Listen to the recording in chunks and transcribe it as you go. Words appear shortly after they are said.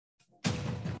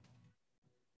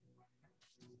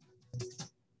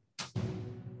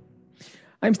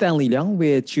I'm Stanley Leong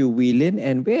with Chu Wee Lin,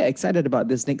 and we're excited about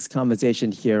this next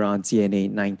conversation here on CNA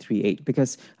 938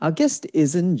 because our guest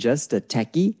isn't just a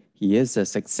techie, he is a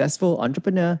successful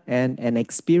entrepreneur and an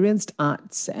experienced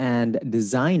arts and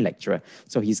design lecturer.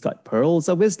 So he's got pearls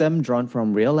of wisdom drawn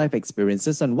from real life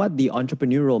experiences on what the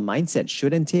entrepreneurial mindset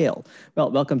should entail.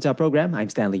 Well, welcome to our program. I'm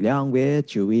Stanley Leong with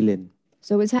Chu Wee Lin.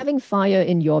 So, is having fire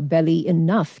in your belly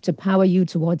enough to power you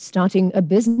towards starting a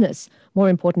business? More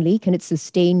importantly, can it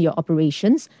sustain your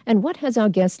operations? And what has our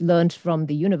guest learned from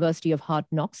the University of Hard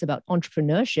Knocks about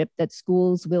entrepreneurship that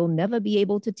schools will never be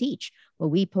able to teach? Well,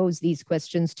 we pose these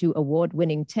questions to award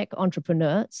winning tech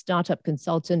entrepreneur, startup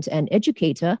consultant, and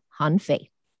educator, Han Fei.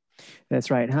 That's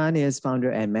right. Han is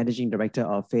founder and managing director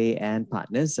of Fei and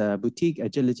Partners, a boutique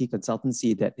agility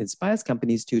consultancy that inspires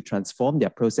companies to transform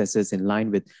their processes in line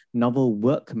with novel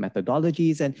work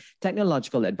methodologies and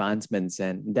technological advancements.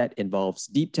 And that involves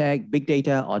deep tech, big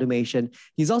data, automation.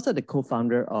 He's also the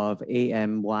co-founder of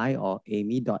AMY or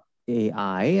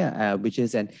Amy.ai, which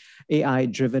is an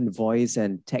AI-driven voice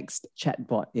and text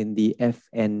chatbot in the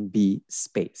FNB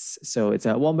space. So it's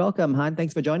a warm welcome, Han.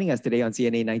 Thanks for joining us today on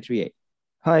CNA 938.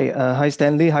 Hi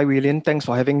Stanley. Hi, William. Thanks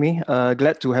for having me.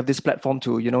 Glad to have this platform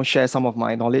to share some of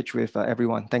my knowledge with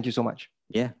everyone. Thank you so much.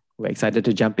 Yeah, we're excited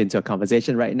to jump into a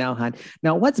conversation right now, Han.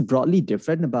 Now, what's broadly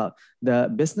different about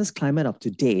the business climate of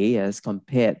today as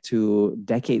compared to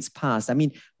decades past? I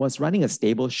mean, was running a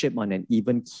stable ship on an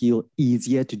even keel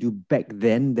easier to do back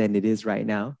then than it is right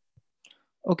now?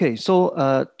 Okay,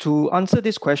 so to answer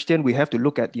this question, we have to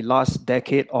look at the last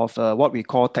decade of what we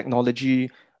call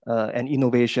technology and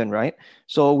innovation, right?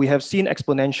 So we have seen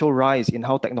exponential rise in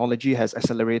how technology has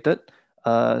accelerated.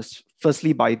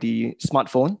 Firstly, by the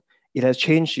smartphone, it has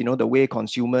changed, the way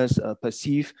consumers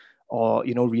perceive or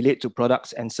relate to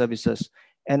products and services.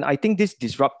 And I think this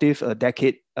disruptive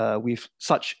decade with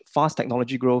such fast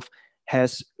technology growth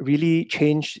has really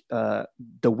changed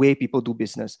the way people do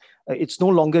business. It's no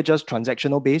longer just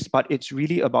transactional based, but it's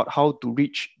really about how to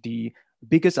reach the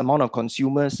biggest amount of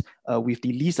consumers with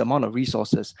the least amount of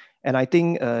resources. And I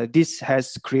think this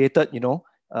has created,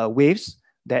 waves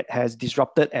that has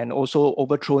disrupted and also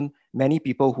overthrown many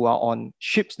people who are on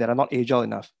ships that are not agile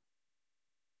enough.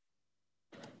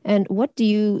 And what do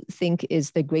you think is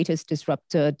the greatest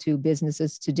disruptor to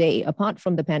businesses today, apart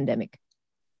from the pandemic?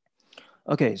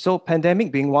 Okay, so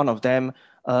pandemic being one of them,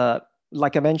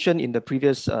 like I mentioned in the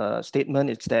previous statement,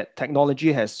 it's that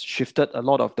technology has shifted a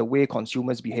lot of the way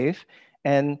consumers behave.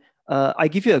 And I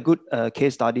give you a good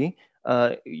case study.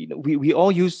 We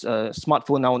all use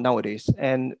smartphone nowadays.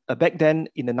 And back then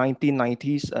in the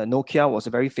 1990s, Nokia was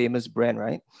a very famous brand,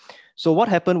 right? So what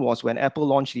happened was when Apple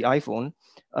launched the iPhone,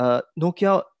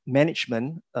 Nokia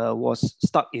management was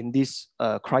stuck in this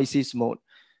crisis mode.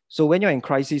 So when you're in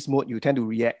crisis mode, you tend to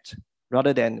react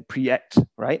rather than pre-act,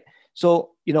 right?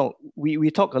 So, we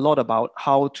talk a lot about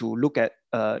how to look at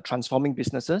transforming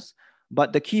businesses,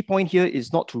 but the key point here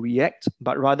is not to react,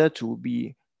 but rather to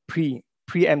be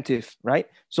preemptive, right?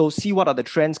 So see what are the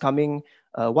trends coming,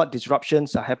 what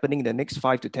disruptions are happening in the next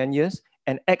 5 to 10 years,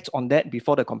 and act on that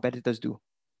before the competitors do.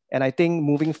 And I think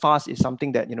moving fast is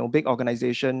something that, big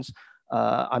organizations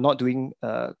are not doing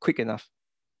quick enough.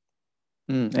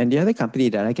 And the other company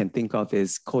that I can think of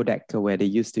is Kodak, where they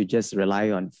used to just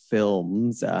rely on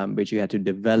films, which you had to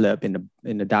develop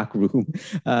in a dark room.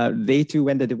 They too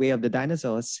went the way of the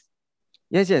dinosaurs.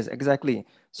 Yes, exactly.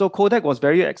 So Kodak was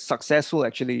very successful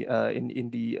actually in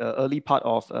the early part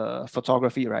of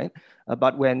photography, right?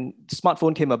 But when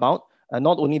smartphone came about,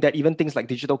 not only that, even things like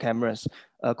digital cameras,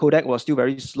 Kodak was still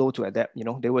very slow to adapt.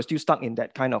 They were still stuck in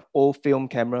that kind of old film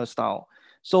camera style.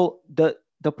 So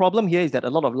the problem here is that a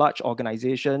lot of large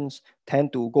organizations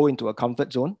tend to go into a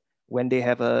comfort zone when they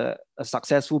have a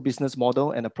successful business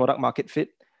model and a product market fit.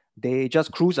 They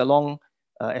just cruise along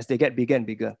as they get bigger and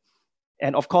bigger.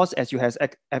 And of course, as you have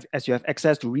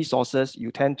access to resources,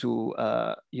 you tend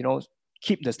to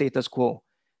keep the status quo.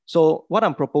 So what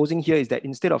I'm proposing here is that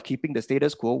instead of keeping the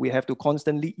status quo, we have to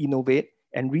constantly innovate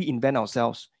and reinvent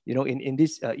ourselves, in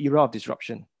this era of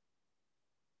disruption.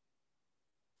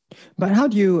 But how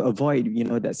do you avoid,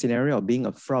 that scenario of being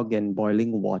a frog in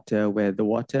boiling water where the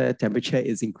water temperature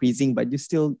is increasing, but you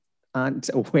still aren't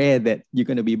aware that you're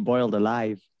going to be boiled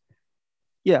alive?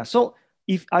 Yeah, so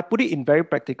if I put it in very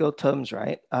practical terms,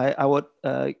 right, I would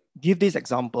give this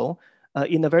example.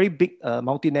 In a very big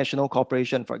multinational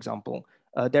corporation, for example,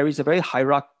 there is a very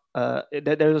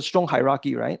there is a strong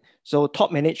hierarchy, right? So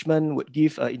top management would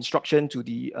give instruction to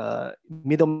the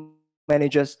middle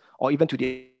managers or even to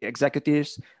the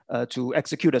executives to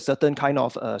execute a certain kind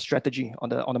of strategy on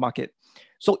the market.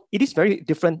 So it is very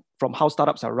different from how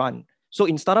startups are run. So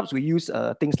in startups, we use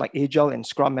things like Agile and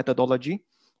Scrum methodology.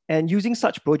 And using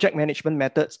such project management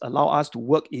methods allow us to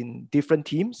work in different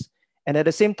teams. And at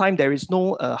the same time, there is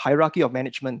no hierarchy of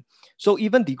management. So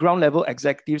even the ground level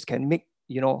executives can make,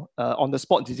 on the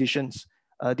spot decisions,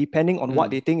 depending on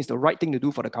what they think is the right thing to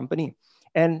do for the company.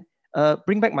 And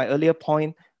bring back my earlier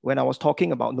point when I was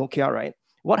talking about Nokia, right?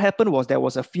 What happened was there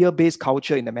was a fear-based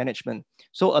culture in the management.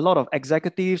 So a lot of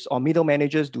executives or middle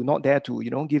managers do not dare to,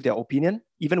 give their opinion,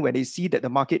 even when they see that the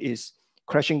market is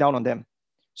crashing down on them.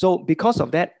 So because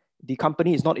of that, the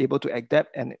company is not able to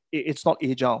adapt and it's not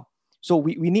agile. So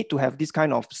we need to have this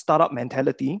kind of startup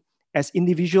mentality as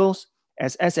individuals,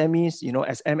 as SMEs,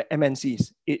 as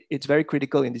MNCs. It's very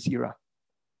critical in this era.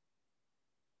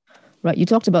 Right. You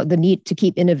talked about the need to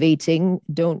keep innovating.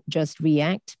 Don't just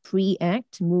react,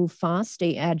 pre-act, move fast,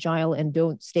 stay agile, and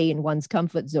don't stay in one's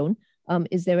comfort zone.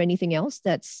 Is there anything else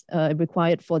that's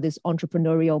required for this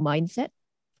entrepreneurial mindset?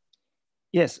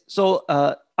 Yes. So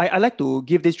I like to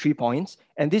give these 3 points.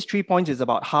 And these 3 points is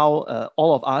about how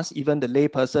all of us, even the lay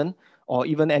person or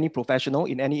even any professional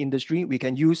in any industry, we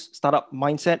can use startup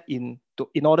mindset in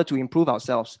order to improve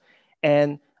ourselves.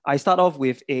 And I start off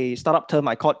with a startup term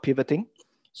I call pivoting.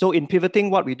 So in pivoting,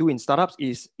 what we do in startups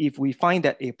is if we find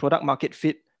that a product market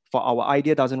fit for our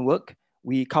idea doesn't work,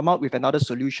 we come out with another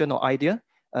solution or idea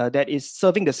that is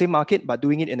serving the same market, but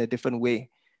doing it in a different way.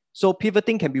 So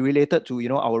pivoting can be related to,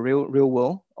 our real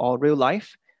world or real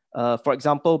life. For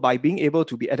example, by being able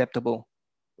to be adaptable,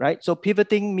 right? So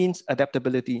pivoting means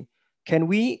adaptability. Can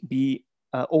we be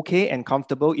okay and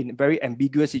comfortable in very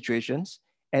ambiguous situations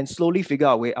and slowly figure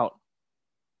our way out?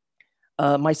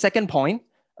 My second point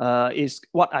is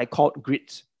what I call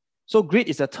grit. So grit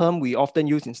is a term we often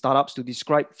use in startups to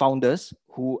describe founders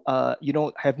who,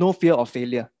 have no fear of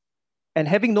failure. And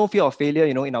having no fear of failure,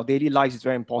 in our daily lives is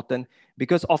very important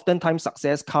because oftentimes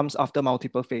success comes after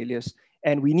multiple failures.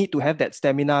 And we need to have that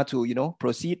stamina to,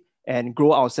 proceed and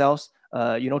grow ourselves,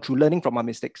 through learning from our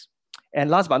mistakes. And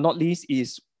last but not least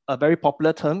is a very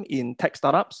popular term in tech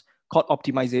startups called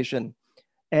optimization.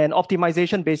 And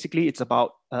optimization, basically, it's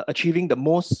about achieving the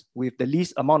most with the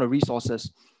least amount of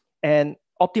resources. And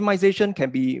optimization can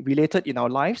be related in our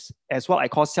lives as what I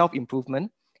call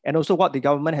self-improvement, and also what the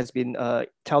government has been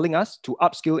telling us to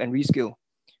upskill and reskill.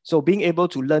 So being able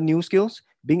to learn new skills,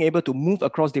 being able to move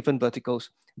across different verticals,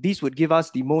 these would give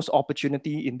us the most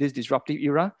opportunity in this disruptive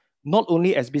era, not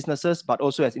only as businesses, but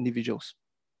also as individuals.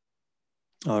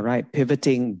 All right,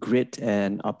 pivoting, grit,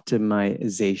 and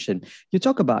optimization. You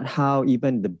talk about how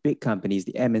even the big companies,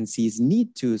 the MNCs,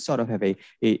 need to sort of have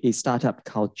a startup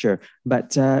culture.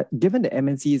 But given the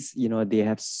MNCs, they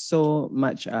have so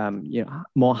much,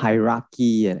 more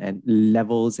hierarchy and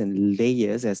levels and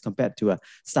layers as compared to a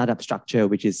startup structure,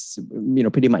 which is,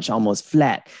 pretty much almost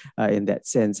flat in that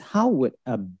sense. How would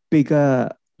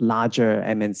a larger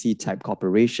MNC type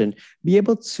corporation be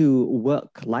able to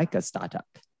work like a startup?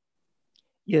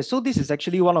 Yeah, so this is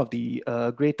actually one of the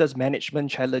greatest management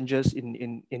challenges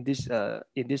in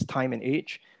this time and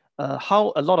age.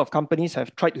 How a lot of companies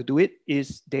have tried to do it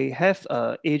is they have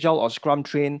Agile or Scrum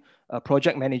trained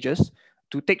project managers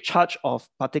to take charge of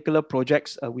particular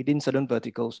projects within certain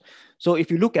verticals. So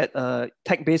if you look at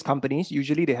tech-based companies,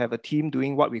 usually they have a team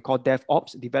doing what we call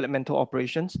DevOps, developmental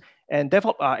operations, and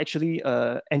DevOps are actually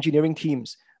engineering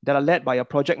teams that are led by a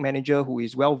project manager who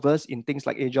is well versed in things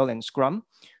like Agile and Scrum.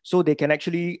 So they can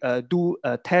actually do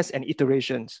tests and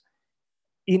iterations.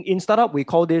 In startup, we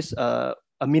call this a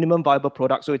minimum viable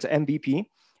product. So it's an MVP.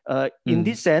 In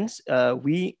this sense,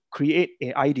 we create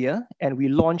an idea and we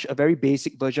launch a very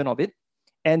basic version of it.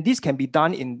 And this can be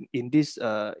done in these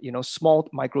small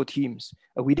micro teams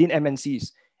within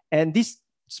MNCs. And these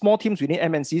small teams within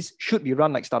MNCs should be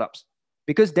run like startups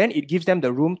because then it gives them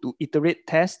the room to iterate,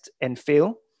 test, and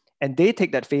fail. And they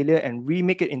take that failure and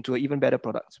remake it into an even better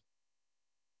product.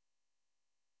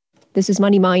 This is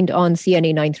Money Mind on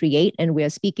CNA 938, and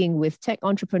we're speaking with tech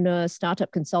entrepreneur,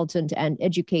 startup consultant, and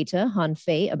educator Han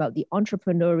Fei about the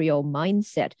entrepreneurial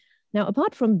mindset. Now,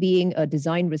 apart from being a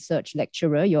design research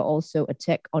lecturer, you're also a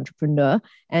tech entrepreneur,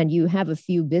 and you have a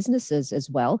few businesses as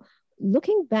well.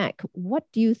 Looking back, what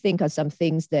do you think are some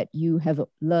things that you have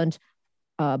learned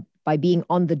by being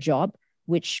on the job,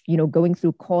 which, going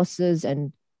through courses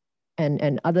and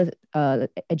other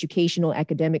educational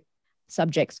academic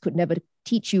subjects could never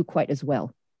teach you quite as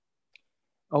well?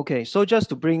 Okay, so just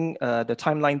to bring the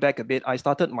timeline back a bit, I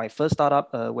started my first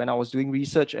startup when I was doing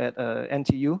research at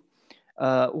NTU.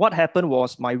 What happened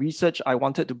was my research, I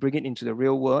wanted to bring it into the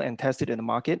real world and test it in the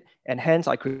market, and hence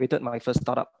I created my first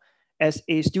startup. As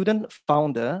a student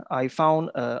founder, I found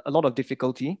a lot of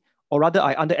difficulty or rather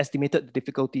I underestimated the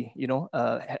difficulty,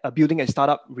 building a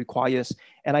startup requires.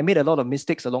 And I made a lot of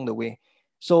mistakes along the way.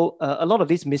 So a lot of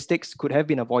these mistakes could have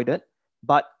been avoided,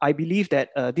 but I believe that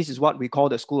this is what we call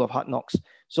the school of hard knocks.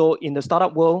 So in the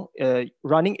startup world,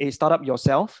 running a startup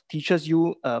yourself teaches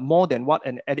you more than what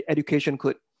an education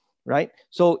could, right?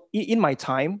 So in my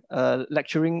time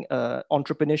lecturing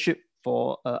entrepreneurship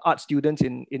for art students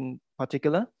in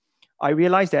particular, I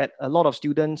realized that a lot of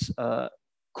students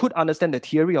could understand the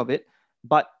theory of it,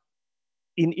 but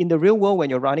in the real world, when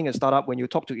you're running a startup, when you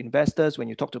talk to investors, when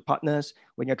you talk to partners,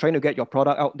 when you're trying to get your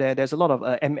product out there, there's a lot of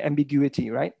ambiguity,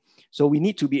 right? So we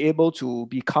need to be able to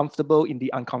be comfortable in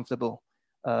the uncomfortable.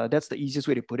 That's the easiest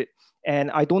way to put it. And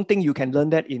I don't think you can learn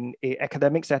that in an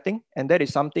academic setting. And that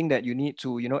is something that you need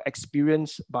to,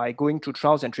 experience by going through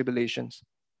trials and tribulations.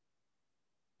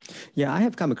 Yeah, I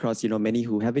have come across, many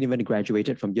who haven't even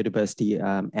graduated from university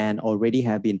and already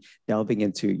have been delving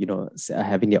into,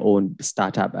 having their own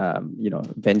startup,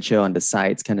 venture on the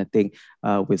sides kind of thing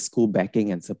with school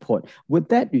backing and support. Would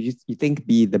that, you think,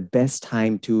 be the best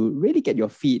time to really get your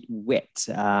feet wet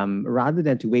rather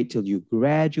than to wait till you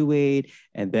graduate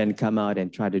and then come out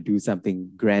and try to do something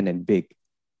grand and big?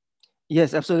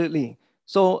 Yes, absolutely.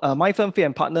 So my firm, Fay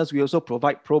and Partners, we also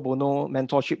provide pro bono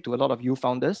mentorship to a lot of youth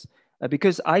founders.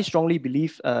 Because I strongly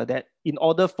believe that in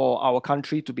order for our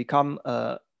country to become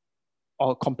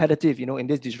or competitive, in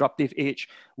this disruptive age,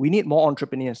 we need more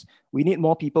entrepreneurs. We need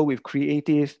more people with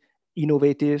creative,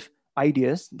 innovative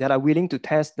ideas that are willing to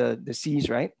test the seas,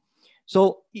 right?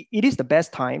 So it is the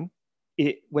best time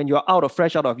when you're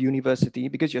fresh out of university,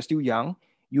 because you're still young.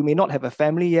 You may not have a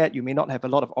family yet. You may not have a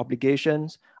lot of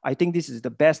obligations. I think this is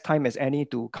the best time as any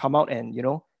to come out and,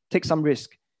 take some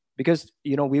risk. Because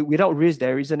without risk,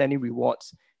 there isn't any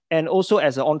rewards. And also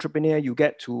as an entrepreneur, you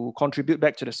get to contribute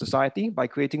back to the society by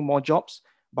creating more jobs,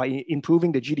 by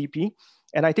improving the GDP.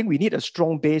 And I think we need a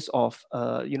strong base of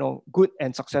good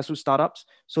and successful startups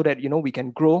so that we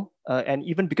can grow. And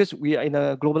even because we are in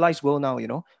a globalized world now,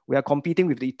 we are competing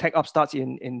with the tech upstarts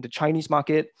in the Chinese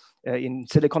market, in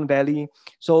Silicon Valley.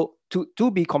 So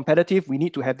to be competitive, we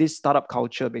need to have this startup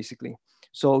culture, basically.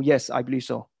 So yes, I believe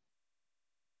so.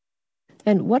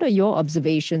 And what are your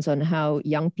observations on how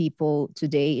young people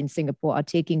today in Singapore are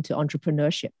taking to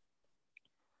entrepreneurship?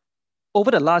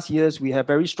 Over the last years, we have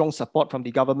very strong support from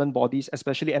the government bodies,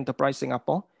 especially Enterprise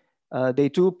Singapore. They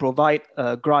do provide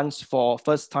grants for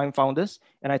first-time founders,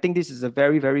 and I think this is a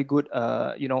very, very good,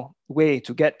 way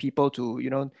to get people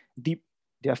to, dip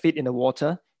their feet in the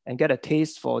water and get a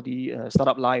taste for the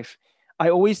startup life. I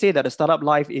always say that the startup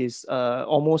life is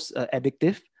almost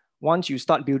addictive. Once you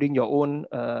start building your own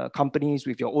companies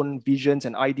with your own visions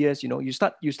and ideas, you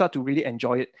start to really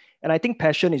enjoy it. And I think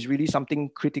passion is really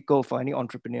something critical for any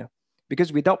entrepreneur,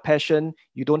 because without passion,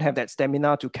 you don't have that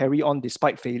stamina to carry on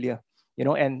despite failure.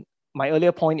 And my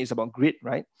earlier point is about grit,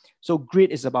 right? So grit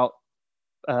is about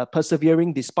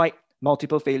persevering despite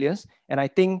multiple failures. And I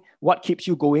think what keeps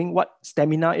you going, what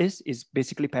stamina is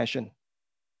basically passion.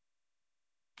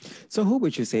 So who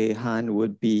would you say, Han,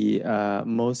 would be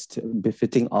most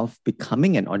befitting of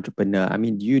becoming an entrepreneur? I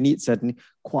mean, do you need certain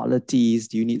qualities?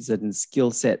 Do you need certain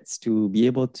skill sets to be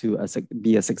able to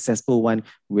be a successful one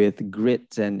with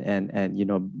grit and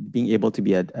being able to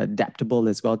be adaptable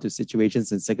as well to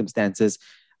situations and circumstances,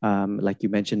 like you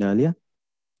mentioned earlier?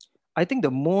 I think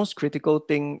the most critical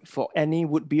thing for any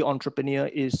would-be entrepreneur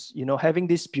is, having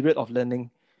this spirit of learning.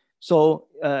 So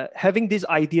having this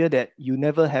idea that you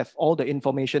never have all the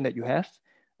information that you have,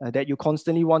 that you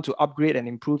constantly want to upgrade and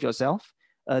improve yourself,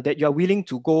 that you are willing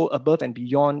to go above and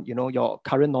beyond, your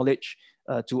current knowledge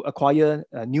to acquire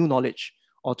new knowledge,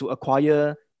 or to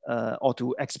acquire or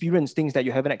to experience things that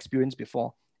you haven't experienced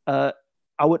before.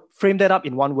 I would frame that up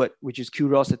in one word, which is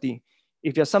curiosity.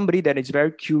 If you're somebody that is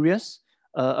very curious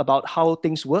about how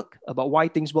things work, about why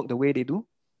things work the way they do,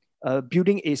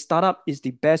 building a startup is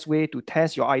the best way to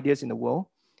test your ideas in the world,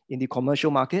 in the commercial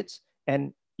markets,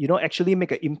 and actually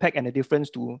make an impact and a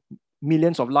difference to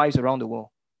millions of lives around the world.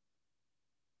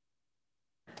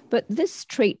 But this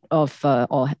trait of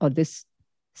or this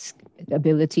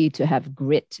ability to have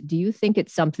grit, do you think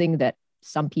it's something that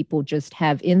some people just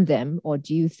have in them, or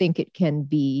do you think it can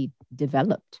be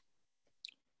developed?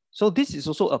 So this is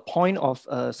also a point of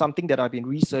something that I've been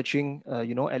researching,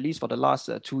 at least for the last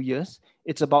 2 years.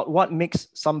 It's about what makes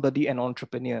somebody an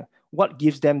entrepreneur, what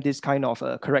gives them this kind of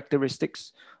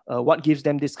characteristics, what gives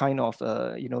them this kind of,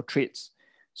 traits.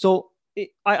 So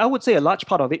I would say a large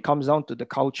part of it comes down to the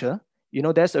culture.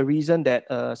 There's a reason that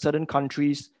certain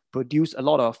countries produce a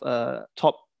lot of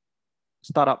top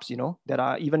startups, that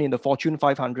are even in the Fortune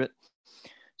 500.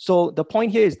 So the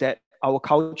point here is that our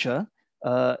culture,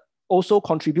 also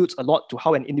contributes a lot to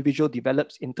how an individual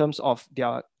develops in terms of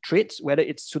their traits, whether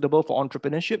it's suitable for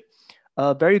entrepreneurship.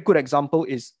 A very good example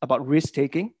is about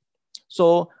risk-taking.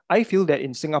 So I feel that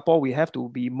in Singapore, we have to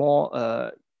be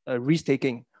more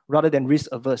risk-taking rather than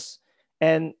risk-averse.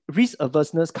 And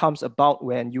risk-averseness comes about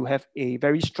when you have a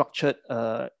very structured,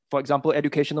 for example,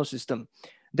 educational system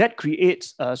that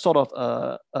creates a sort of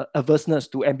averseness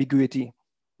to ambiguity,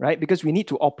 right? Because we need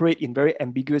to operate in very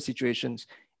ambiguous situations.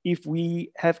 If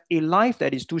we have a life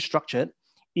that is too structured,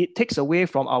 it takes away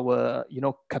from our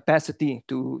capacity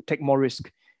to take more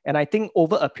risk. And I think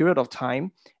over a period of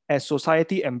time, as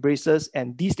society embraces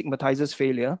and destigmatizes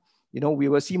failure, we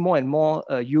will see more and more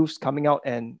youths coming out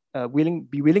and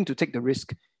be willing to take the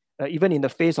risk, even in the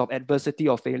face of adversity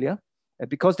or failure,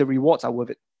 because the rewards are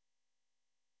worth it.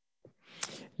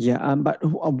 Yeah, but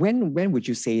when would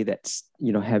you say that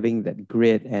having that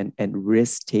grit and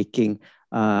risk taking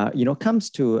comes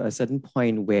to a certain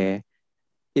point where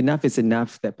enough is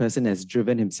enough? That person has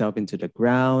driven himself into the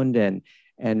ground and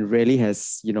really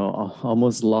has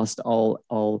almost lost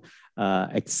all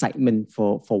excitement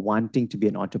for wanting to be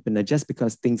an entrepreneur just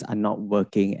because things are not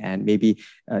working, and maybe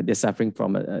they're suffering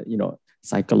from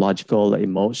psychological,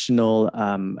 emotional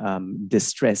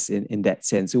distress in that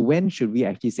sense. So when should we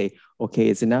actually say, okay,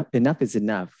 it's enough is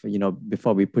enough,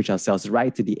 before we push ourselves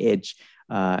right to the edge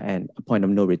and a point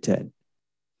of no return?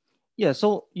 Yeah,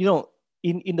 so,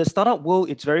 in the startup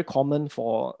world, it's very common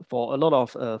for a lot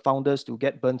of founders to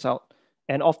get burnt out.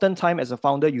 And oftentimes as a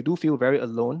founder, you do feel very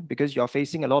alone because you're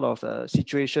facing a lot of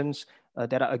situations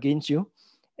that are against you.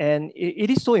 And it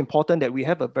is so important that we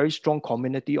have a very strong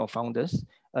community of founders,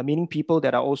 meaning people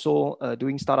that are also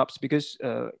doing startups, because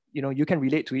you can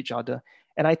relate to each other.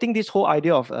 And I think this whole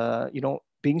idea of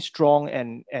being strong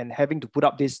and having to put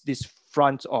up this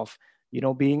front of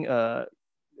being a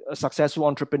successful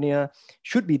entrepreneur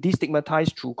should be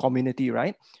destigmatized through community,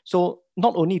 right? So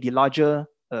not only the larger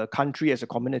country as a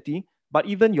community, but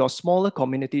even your smaller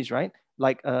communities, right?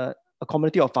 Like a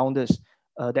community of founders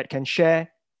that can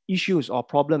share issues or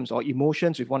problems or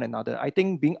emotions with one another. I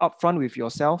think being upfront with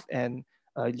yourself and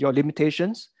your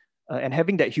limitations and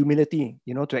having that humility,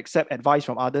 to accept advice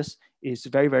from others is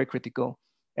very, very critical.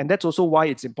 And that's also why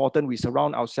it's important we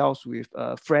surround ourselves with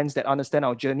friends that understand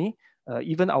our journey.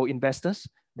 Even our investors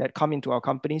that come into our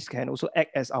companies can also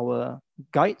act as our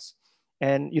guides.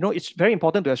 And, it's very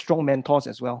important to have strong mentors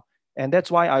as well. And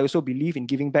that's why I also believe in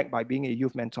giving back by being a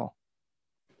youth mentor.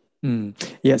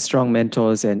 Yeah, strong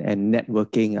mentors and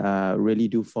networking really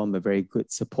do form a very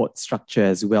good support structure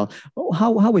as well.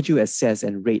 How would you assess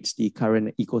and rate the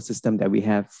current ecosystem that we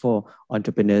have for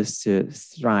entrepreneurs to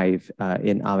thrive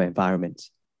in our environment?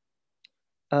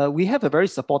 We have a very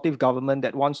supportive government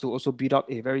that wants to also build up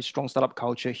a very strong startup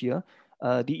culture here.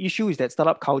 The issue is that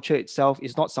startup culture itself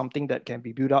is not something that can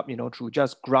be built up, through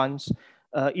just grants.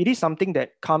 It is something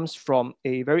that comes from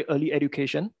a very early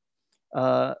education,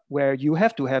 where you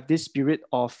have to have this spirit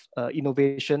of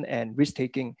innovation and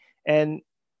risk-taking. And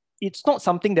it's not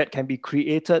something that can be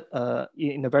created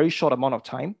in a very short amount of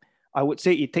time. I would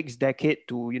say it takes decades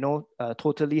to,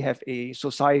 totally have a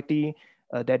society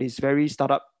that is very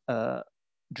startup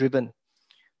driven.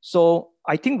 So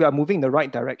I think we are moving in the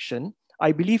right direction.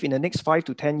 I believe in the next 5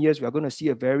 to 10 years, we are going to see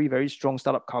a very, very strong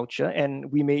startup culture.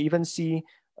 And we may even see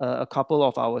a couple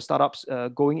of our startups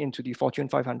going into the Fortune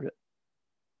 500.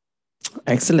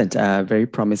 Excellent. Very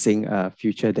promising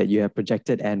future that you have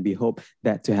projected, and we hope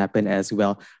that to happen as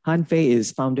well. Han Fei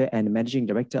is founder and managing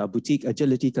director of boutique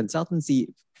agility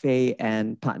consultancy, Fei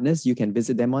and Partners. You can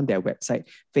visit them on their website,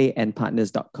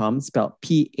 feiandpartners.com, spelled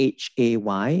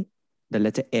Phay, the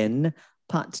letter N,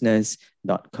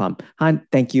 partners.com. Han,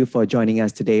 thank you for joining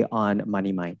us today on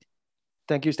Money Mind.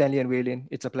 Thank you, Stanley and Wei Lin.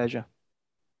 It's a pleasure.